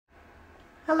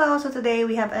Hello, so today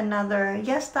we have another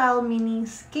Yesstyle mini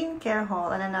skincare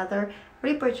haul and another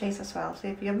repurchase as well. So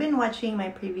if you've been watching my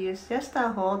previous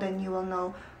Yesstyle haul, then you will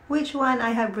know which one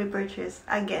I have repurchased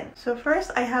again. So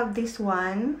first I have this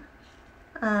one,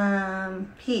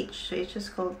 Peach. So it's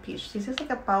just called Peach. This is like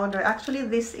a powder. Actually,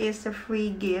 this is a free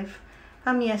gift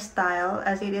from Yesstyle,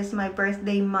 as it is my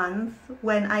birthday month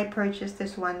when I purchased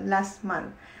this one last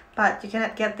month. But you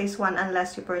cannot get this one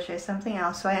unless you purchase something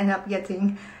else, so I end up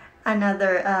getting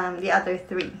another the other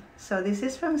three. So this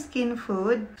is from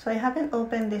SKINFOOD. So I haven't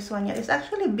opened this one yet. It's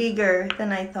actually bigger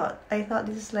than I thought. I thought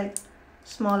this is like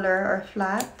smaller or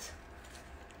flat.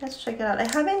 Let's check it out. I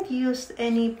haven't used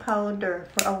any powder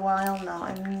for a while now.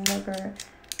 I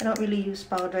don't really use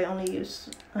powder. I only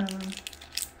use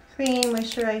cream,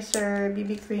 moisturizer,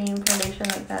 BB cream, foundation,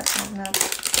 like that, not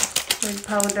with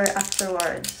powder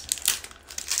afterwards.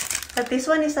 But this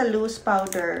one is a loose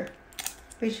powder,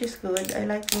 which is good. I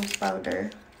like loose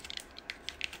powder.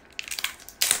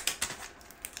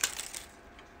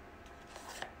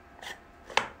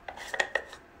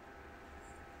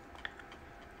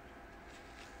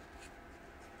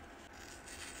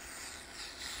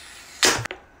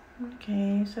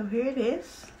 Okay, so here it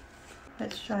is.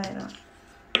 Let's try it out.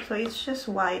 So it's just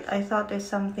white. I thought there's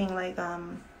something like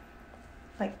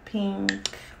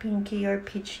pinky or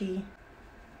peachy.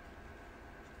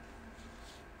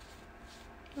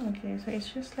 Okay, so it's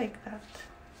just like that.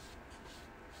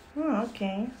 Oh,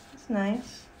 okay, that's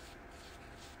nice.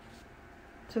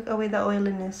 Took away the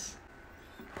oiliness.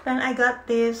 Then I got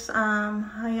this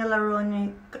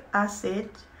hyaluronic acid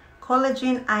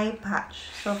collagen eye patch,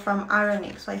 so from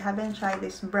ARONYX. So I haven't tried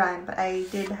this brand, but I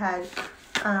did have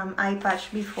eye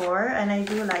patch before, and I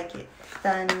do like it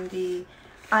than the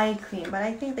eye cream. But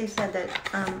I think they said that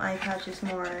eye patch is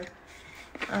more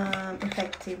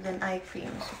effective than eye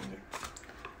cream. So yeah.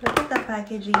 Look at the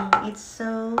packaging, it's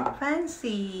so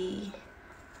fancy.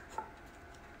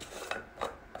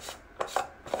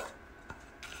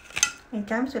 It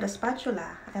comes with a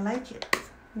spatula. I like it.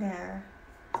 There.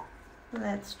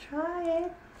 Let's try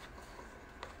it.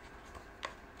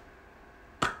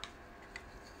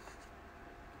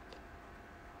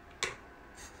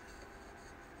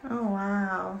 Oh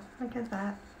wow, look at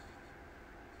that.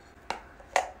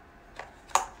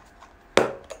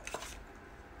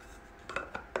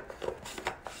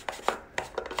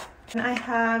 And I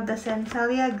have the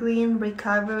Centella Green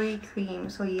Recovery Cream.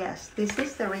 So yes, this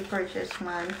is the repurchase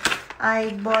one.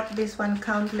 I bought this one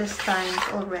countless times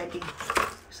already.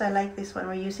 So I like this one.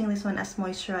 We're using this one as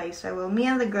moisturizer. Well, me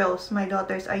and the girls, my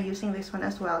daughters, are using this one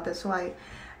as well. That's why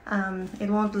it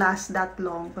won't last that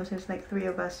long, because there's like 3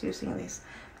 of us using this.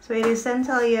 So it is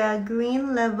Centella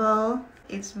Green Level.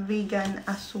 It's vegan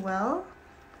as well.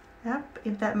 Yep,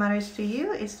 if that matters to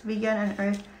you, it's vegan and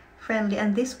earth friendly,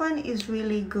 and this one is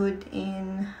really good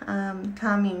in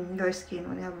calming your skin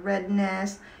when you have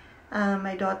redness.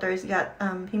 My daughters got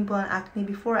pimple and acne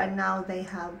before, and now they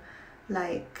have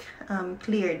like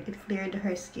cleared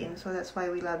her skin, so that's why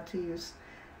we love to use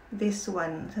this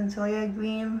one, Centella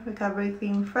Green Recovery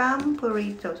Cream from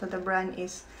PURITO. So the brand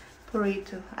is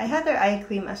PURITO. I had their eye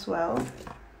cream as well.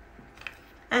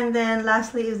 And then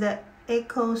lastly is the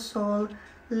Eco Soul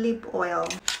Lip Oil.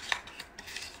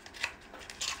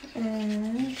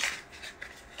 And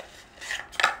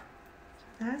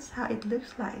that's how it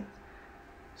looks like.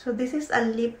 So this is a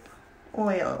lip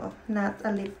oil, not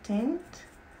a lip tint.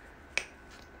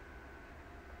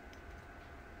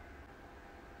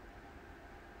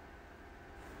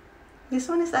 This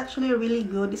one is actually really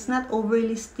good. It's not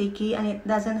overly sticky, and it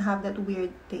doesn't have that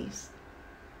weird taste.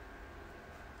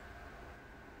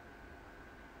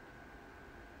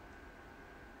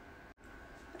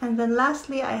 And then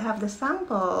lastly, I have the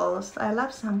samples. I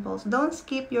love samples. Don't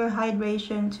skip your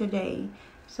hydration today.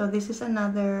 So this is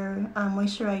another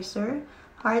moisturizer,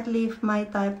 Heart Leaf My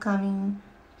Type Calming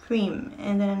Cream.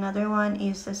 And then another one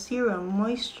is a serum,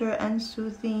 Moisture and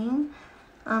Soothing.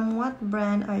 What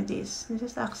brand are these? This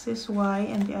is Axis Y,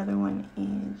 and the other one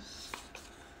is,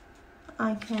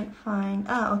 I can't find.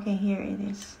 Ah, okay, here it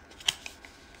is.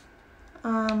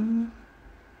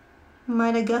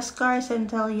 Madagascar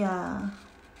Centella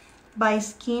by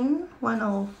Skin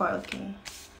 104. Okay,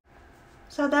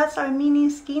 so that's our mini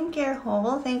skincare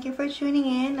haul. Thank you for tuning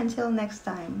in. Until next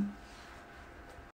time.